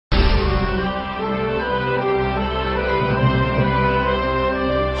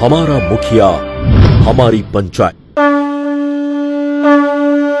हमारा मुखिया हमारी पंचायत।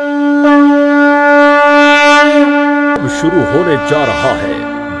 अब शुरू होने जा रहा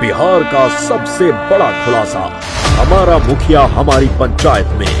है बिहार का सबसे बड़ा खुलासा। हमारा मुखिया हमारी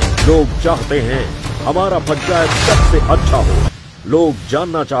पंचायत में लोग चाहते हैं हमारा पंचायत सबसे अच्छा हो। लोग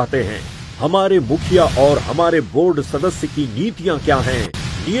जानना चाहते हैं हमारे मुखिया और हमारे बोर्ड सदस्य की नीतियां क्या हैं,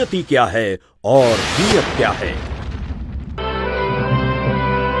 नियति क्या है और नीयत क्या है।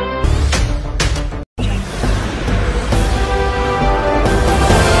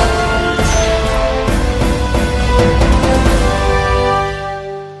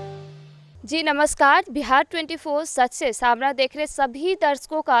 जी नमस्कार, बिहार 24 सच से सामना देख रहे सभी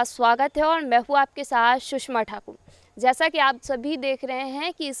दर्शकों का स्वागत है और मैं हूँ आपके साथ सुषमा ठाकुर। जैसा कि आप सभी देख रहे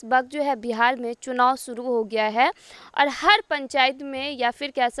हैं कि इस वक्त जो है बिहार में चुनाव शुरू हो गया है और हर पंचायत में या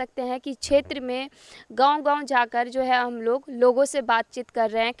फिर कह सकते हैं कि क्षेत्र में गांव-गांव जाकर जो है हम लोगों से बातचीत कर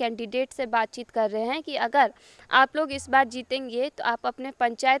रहे हैं, कैंडिडेट से बातचीत कर रहे हैं कि अगर आप लोग इस बार जीतेंगे तो आप अपने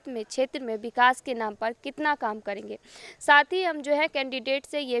पंचायत में, क्षेत्र में विकास के नाम पर कितना काम करेंगे। साथ ही हम जो है कैंडिडेट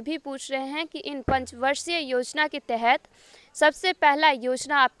से ये भी पूछ रहे हैं कि इन पंचवर्षीय योजना के तहत सबसे पहला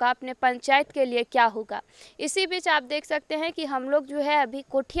योजना आपका अपने पंचायत के लिए क्या होगा। इसी बीच आप देख सकते हैं कि हम लोग जो है अभी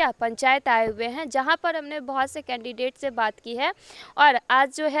कोठिया पंचायत आए हुए हैं, जहां पर हमने बहुत से कैंडिडेट से बात की है और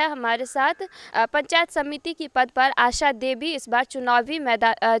आज जो है हमारे साथ पंचायत समिति की पद पर आशा देवी इस बार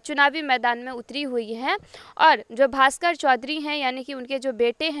चुनावी मैदान में उतरी हुई हैं और जो भास्कर चौधरी हैं यानी कि उनके जो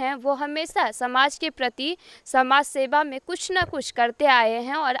बेटे हैं वो हमेशा समाज के प्रति समाज सेवा में कुछ ना कुछ करते आए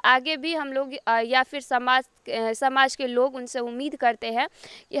हैं और आगे भी हम लोग या फिर समाज के लोग उनसे उम्मीद करते हैं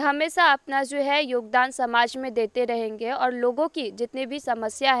कि हमेशा अपना जो है योगदान समाज में देते रहेंगे और लोगों की जितनी भी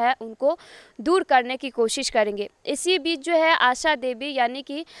समस्या है उनको दूर करने की कोशिश करेंगे। इसी बीच जो है आशा देवी यानी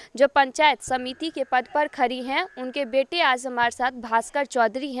कि जो पंचायत समिति के पद पर खड़ी हैं, उनके बेटे आज हमारे साथ भास्कर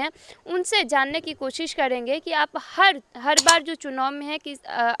चौधरी हैं, उनसे जानने की कोशिश करेंगे कि आप हर बार जो चुनाव में है कि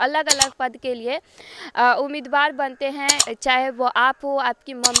अलग अलग पद के लिए उम्मीदवार बनते हैं, चाहे वो आप हो,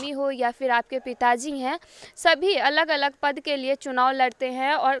 आपकी मम्मी हो या फिर आपके पिताजी हैं, सभी अलग अलग पद के लिए चुनाव लड़ते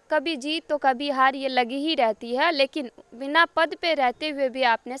हैं और कभी जीत तो कभी हार ये लगी ही रहती है। लेकिन बिना पद पे रहते हुए भी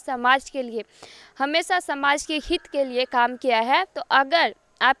आपने समाज के लिए, हमेशा समाज के हित के लिए काम किया है। तो अगर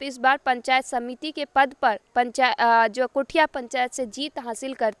आप इस बार पंचायत समिति के पद पर जो कोठिया पंचायत से जीत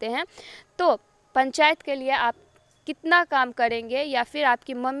हासिल करते हैं तो पंचायत के लिए आप कितना काम करेंगे या फिर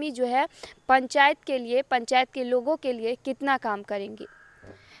आपकी मम्मी जो है पंचायत के लिए, पंचायत के लोगों के लिए कितना काम करेंगी।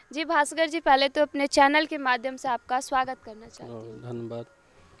 जी भास्कर जी, पहले तो अपने चैनल के माध्यम से आपका स्वागत करना चाहती हूँ। धन्यवाद।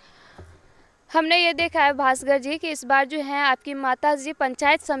 हमने ये देखा है भास्कर जी कि इस बार जो है आपकी माता जी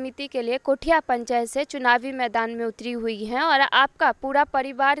पंचायत समिति के लिए कोठिया पंचायत से चुनावी मैदान में उतरी हुई हैं और आपका पूरा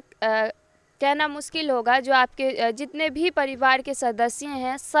परिवार कहना मुश्किल होगा, जो आपके जितने भी परिवार के सदस्य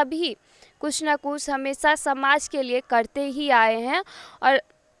हैं सभी कुछ ना कुछ हमेशा समाज के लिए करते ही आए हैं और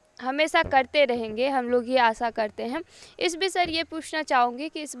हमेशा करते रहेंगे, हम लोग ये आशा करते हैं। इस भी सर ये पूछना चाहूँगी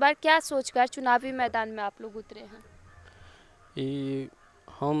कि इस बार क्या सोचकर चुनावी मैदान में आप लोग उतरे हैं।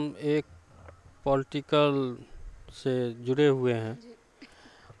 हम एक पॉलिटिकल से जुड़े हुए हैं,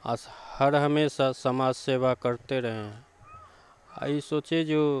 हर हमेशा समाज सेवा करते रहे हैं। आई सोचे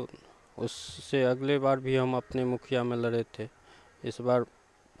जो उससे अगले बार भी हम अपने मुखिया में लड़े थे, इस बार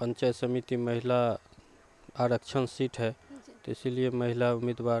पंचायत समिति महिला आरक्षण सीट है तो इसीलिए महिला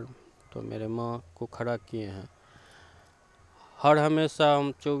उम्मीदवार तो मेरे माँ को खड़ा किए हैं। हर हमेशा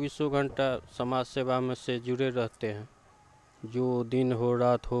हम 24 घंटा समाज सेवा में से जुड़े रहते हैं, जो दिन हो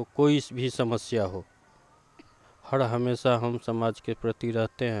रात हो कोई भी समस्या हो, हर हमेशा हम समाज के प्रति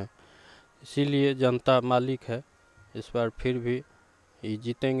रहते हैं। इसीलिए जनता मालिक है, इस बार फिर भी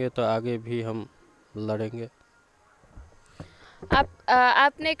जीतेंगे तो आगे भी हम लड़ेंगे।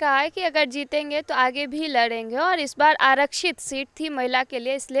 आपने कहा है कि अगर जीतेंगे तो आगे भी लड़ेंगे और इस बार आरक्षित सीट थी महिला के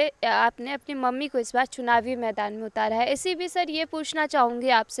लिए, इसलिए आपने अपनी मम्मी को इस बार चुनावी मैदान में उतारा है। इसी भी सर ये पूछना चाहूँगी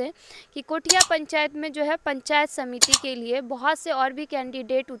आपसे कि कोठिया पंचायत में जो है पंचायत समिति के लिए बहुत से और भी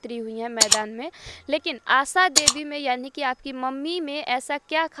कैंडिडेट उतरी हुई हैं मैदान में, लेकिन आशा देवी में यानी कि आपकी मम्मी में ऐसा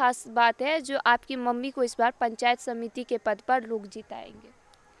क्या खास बात है जो आपकी मम्मी को इस बार पंचायत समिति के पद पर लोग जिताएंगे।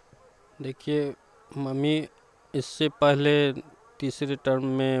 देखिए, मम्मी इससे पहले तीसरे टर्म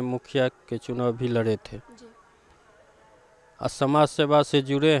में मुखिया के चुनाव भी लड़े थे और समाज सेवा से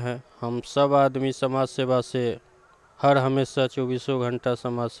जुड़े हैं। हम सब आदमी समाज सेवा से हर हमेशा 24 घंटा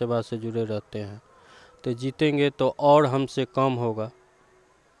समाज सेवा से जुड़े रहते हैं, तो जीतेंगे तो और हमसे कम होगा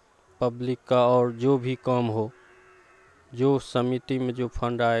पब्लिक का, और जो भी काम हो, जो समिति में जो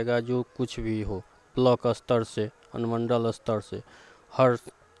फंड आएगा, जो कुछ भी हो, ब्लॉक स्तर से अनुमंडल स्तर से हर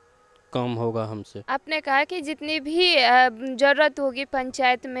काम होगा हमसे। आपने कहा कि जितनी भी ज़रूरत होगी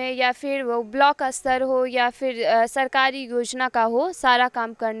पंचायत में, या फिर वो ब्लॉक स्तर हो या फिर सरकारी योजना का हो, सारा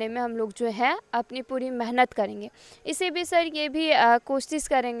काम करने में हम लोग जो है अपनी पूरी मेहनत करेंगे। इसी भी सर ये भी कोशिश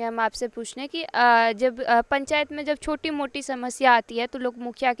करेंगे हम आपसे पूछने की, जब पंचायत में जब छोटी मोटी समस्या आती है तो लोग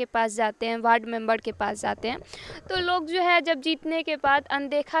मुखिया के पास जाते हैं, वार्ड मेंबर के पास जाते हैं, तो लोग जो है जब जीतने के बाद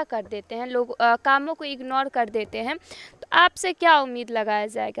अनदेखा कर देते हैं, लोग कामों को इग्नोर कर देते हैं। तो आपसे क्या उम्मीद लगाया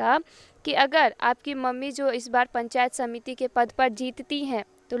जाएगा कि अगर आपकी मम्मी जो इस बार पंचायत समिति के पद पर जीतती हैं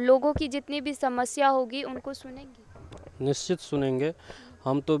तो लोगों की जितनी भी समस्या होगी उनको सुनेंगी? निश्चित सुनेंगे।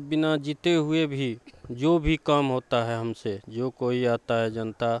 हम तो बिना जीते हुए भी जो भी काम होता है हमसे, जो कोई आता है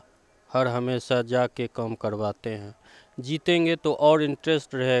जनता, हर हमेशा जाके काम करवाते हैं। जीतेंगे तो और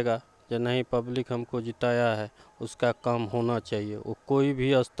इंटरेस्ट रहेगा कि नहीं, पब्लिक हमको जिताया है, उसका काम होना चाहिए, वो कोई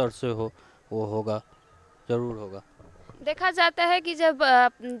भी स्तर से हो, वो होगा, ज़रूर होगा। देखा जाता है कि जब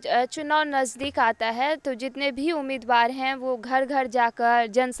चुनाव नज़दीक आता है तो जितने भी उम्मीदवार हैं वो घर घर जाकर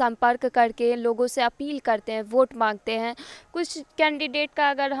जनसंपर्क करके लोगों से अपील करते हैं, वोट मांगते हैं। कुछ कैंडिडेट का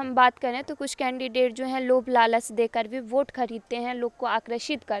अगर हम बात करें तो कुछ कैंडिडेट जो हैं लोभ लालच देकर भी वोट खरीदते हैं, लोग को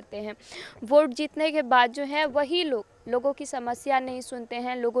आकर्षित करते हैं। वोट जीतने के बाद जो है वही लोगों की समस्या नहीं सुनते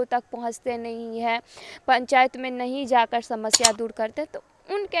हैं, लोगों तक पहुंचते नहीं हैं, पंचायत में नहीं जाकर समस्या दूर करते। तो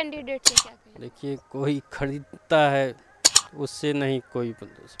उन कैंडिडेट से क्या कहें? देखिए, कोई खरीदता है उससे नहीं, कोई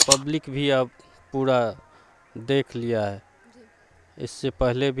पब्लिक भी अब पूरा देख लिया है। इससे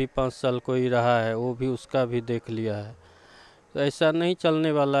पहले भी 5 साल कोई रहा है, वो भी उसका भी देख लिया है। तो ऐसा नहीं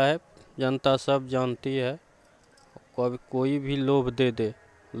चलने वाला है, जनता सब जानती है। कोई भी लोभ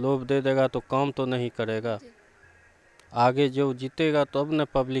दे देगा तो काम तो नहीं करेगा। आगे जो जीतेगा तो अब न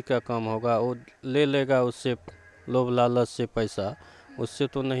पब्लिक का काम होगा, वो ले लेगा उससे लोभ लालच से पैसा, उससे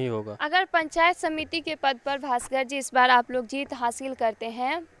तो नहीं होगा। अगर पंचायत समिति के पद पर भास्कर जी इस बार आप लोग जीत हासिल करते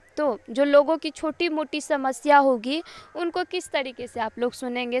हैं तो जो लोगों की छोटी मोटी समस्या होगी उनको किस तरीके से आप लोग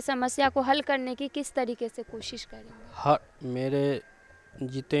सुनेंगे, समस्या को हल करने की किस तरीके से कोशिश करेंगे? मेरे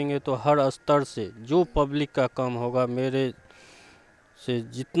जीतेंगे तो हर स्तर से जो पब्लिक का काम होगा, मेरे से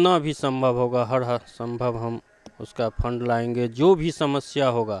जितना भी संभव होगा, हर संभव हम उसका फंड लाएंगे। जो भी समस्या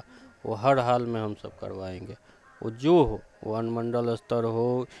होगा वो हर हाल में हम सब करवाएंगे। वो जो हो, वो अनुमंडल स्तर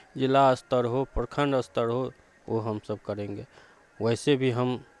हो, जिला स्तर हो, प्रखंड स्तर हो, वो हम सब करेंगे। वैसे भी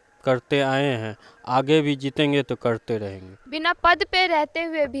हम करते आए हैं, आगे भी जीतेंगे तो करते रहेंगे। बिना पद पे रहते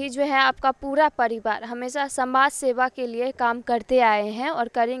हुए भी जो है आपका पूरा परिवार हमेशा समाज सेवा के लिए काम करते आए हैं और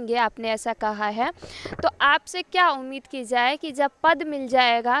करेंगे, आपने ऐसा कहा है। तो आपसे क्या उम्मीद की जाए कि जब पद मिल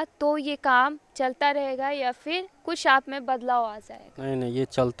जाएगा तो ये काम चलता रहेगा या फिर कुछ आप में बदलाव आ जाएगा? नहीं, ये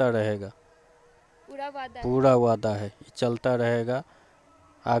चलता रहेगा। पूरा वादा है, ये चलता रहेगा,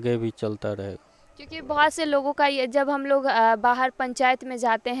 आगे भी चलता रहेगा। क्योंकि बहुत से लोगों का ये, जब हम लोग बाहर पंचायत में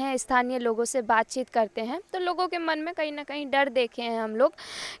जाते हैं, स्थानीय लोगों से बातचीत करते हैं, तो लोगों के मन में कहीं ना कहीं डर देखे हैं हम लोग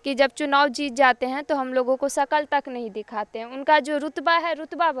कि जब चुनाव जीत जाते हैं तो हम लोगों को शकल तक नहीं दिखाते हैं, उनका जो रुतबा है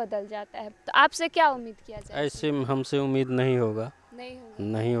रुतबा बदल जाता है। तो आपसे क्या उम्मीद किया जाए? ऐसे हमसे उम्मीद नहीं होगा।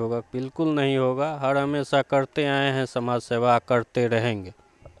 नहीं होगा, बिल्कुल नहीं होगा। हर हमेशा करते आए हैं, समाज सेवा करते रहेंगे।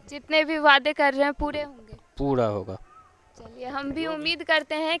 जितने भी वादे कर रहे हैं पूरे होंगे? पूरा होगा। चलिए, हम भी उम्मीद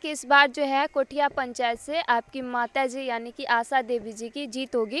करते हैं कि इस बार जो है कोठिया पंचायत से आपकी माता जी यानी कि आशा देवी जी की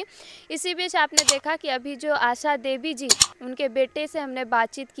जीत होगी। इसी बीच आपने देखा कि अभी जो आशा देवी जी, उनके बेटे से हमने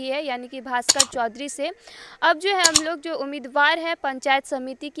बातचीत की है यानी कि भास्कर चौधरी से। अब जो है हम लोग जो उम्मीदवार हैं पंचायत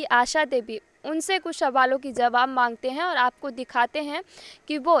समिति की आशा देवी, उनसे कुछ सवालों की जवाब मांगते हैं और आपको दिखाते हैं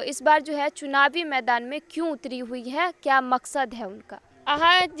कि वो इस बार जो है चुनावी मैदान में क्यों उतरी हुई है, क्या मकसद है उनका।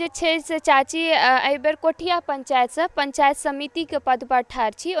 अहाँ जे छै से चाची एहि बेर कोठिया पंचायत से पंचायत समिति के पद पर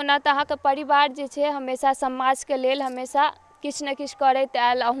ठाढ़ छी। ओना तऽ अहाँके परिवार जे छै हमेशा समाज के लेल हमेशा किछु ने किछु करैत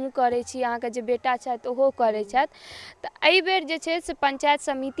आयल, अहूँ करै छी, अहाँके जे बेटा छथि ओहो करै छथि। तऽ एहि बेर जे छै से पंचायत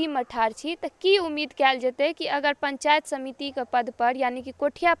समिति में ठाढ़ छी, तऽ की उम्मीद कयल जेतै कि अगर पंचायत समिति के पद पर यानी कि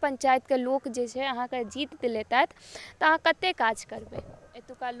कोठिया पंचायत के लोक जे छै अहाँके जीत लेतथि तऽ अहाँ कते काज करबै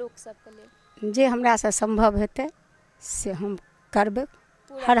एतुका लोक सबके लेल? जे हमरा से संभव हेतै से हम करबै,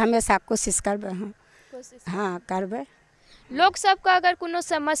 हर हमेशा कोशिश करबै। हाँ करबै। लोक सबके अगर कोनो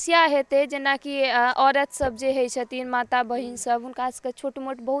समस्या हेतै, जेना कि औरत सब जे होइ छथिन, माता बहिन सब, हुनका सबके छोट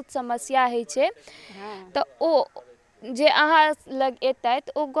मोट बहुत समस्या होइ छै, तऽ ओ जे अहाँ लग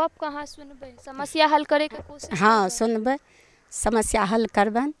एतथि ओ गप के अहाँ सुनबै, समस्या हल करे के कोशिश? हाँ सुनबै, समस्या हल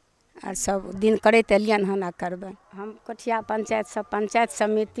करबनि, और सब दिन करैत एलियनि हन आ करबनि। हम कोठिया पंचायत सब पंचायत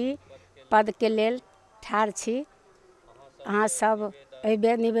समिति पद के लेल ठाढ़ छी। अहाँ सब एहि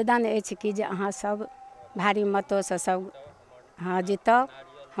बेर निवेदन अछि कि जे अहाँ सब भारी मतों से सब हाँ जीतब।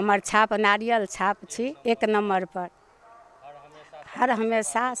 हमर छाप नारियल छाप छी 1 नंबर पर। हर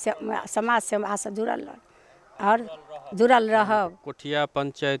हमेशा समाज सेवा से जुड़ल रह और जुड़ल रहब। कोठिया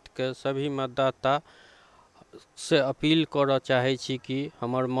पंचायत के सभी मतदाता से अपील करऽ चाहै छी कि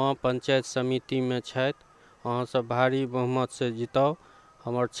हमर माँ पंचायत समिति में छथि, अहाँ सब भारी बहुमत से जिताउ।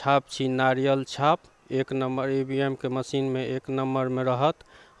 हमर छाप छी नारियल छाप, 1 नंबर ईवीएम के मशीन में 1 नंबर में रहत।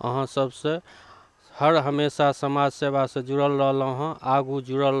 अहाँ सबसे हर हमेशा समाज सेवा से जुड़ल रहलहुँ हँ, आगू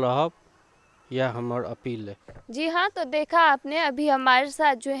जुड़ल रहब, यह हमार अपील है। जी हाँ, तो देखा आपने, अभी हमारे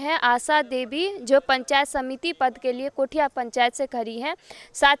साथ जो है आशा देवी जो पंचायत समिति पद के लिए कोठिया पंचायत से खड़ी हैं,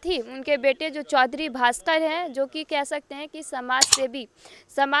 साथ ही उनके बेटे जो चौधरी भास्कर हैं, जो कि कह सकते हैं कि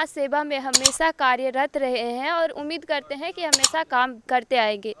समाज सेवा में हमेशा कार्यरत रहे हैं और उम्मीद करते हैं कि हमेशा काम करते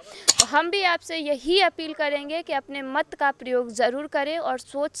आएंगे। तो हम भी आपसे यही अपील करेंगे कि अपने मत का प्रयोग ज़रूर करें और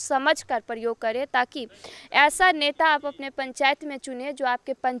सोच समझ कर प्रयोग करें, ताकि ऐसा नेता आप अपने पंचायत में चुने जो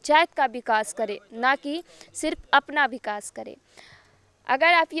आपके पंचायत का विकास करे, ना कि सिर्फ अपना विकास करे।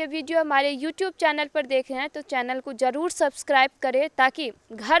 अगर आप ये वीडियो हमारे YouTube चैनल पर देख रहे हैं तो चैनल को ज़रूर सब्सक्राइब करें, ताकि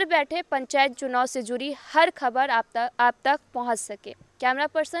घर बैठे पंचायत चुनाव से जुड़ी हर खबर आप तक पहुंच सके। कैमरा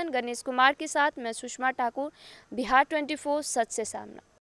पर्सन गणेश कुमार के साथ मैं सुषमा ठाकुर, बिहार 24 सच से सामना।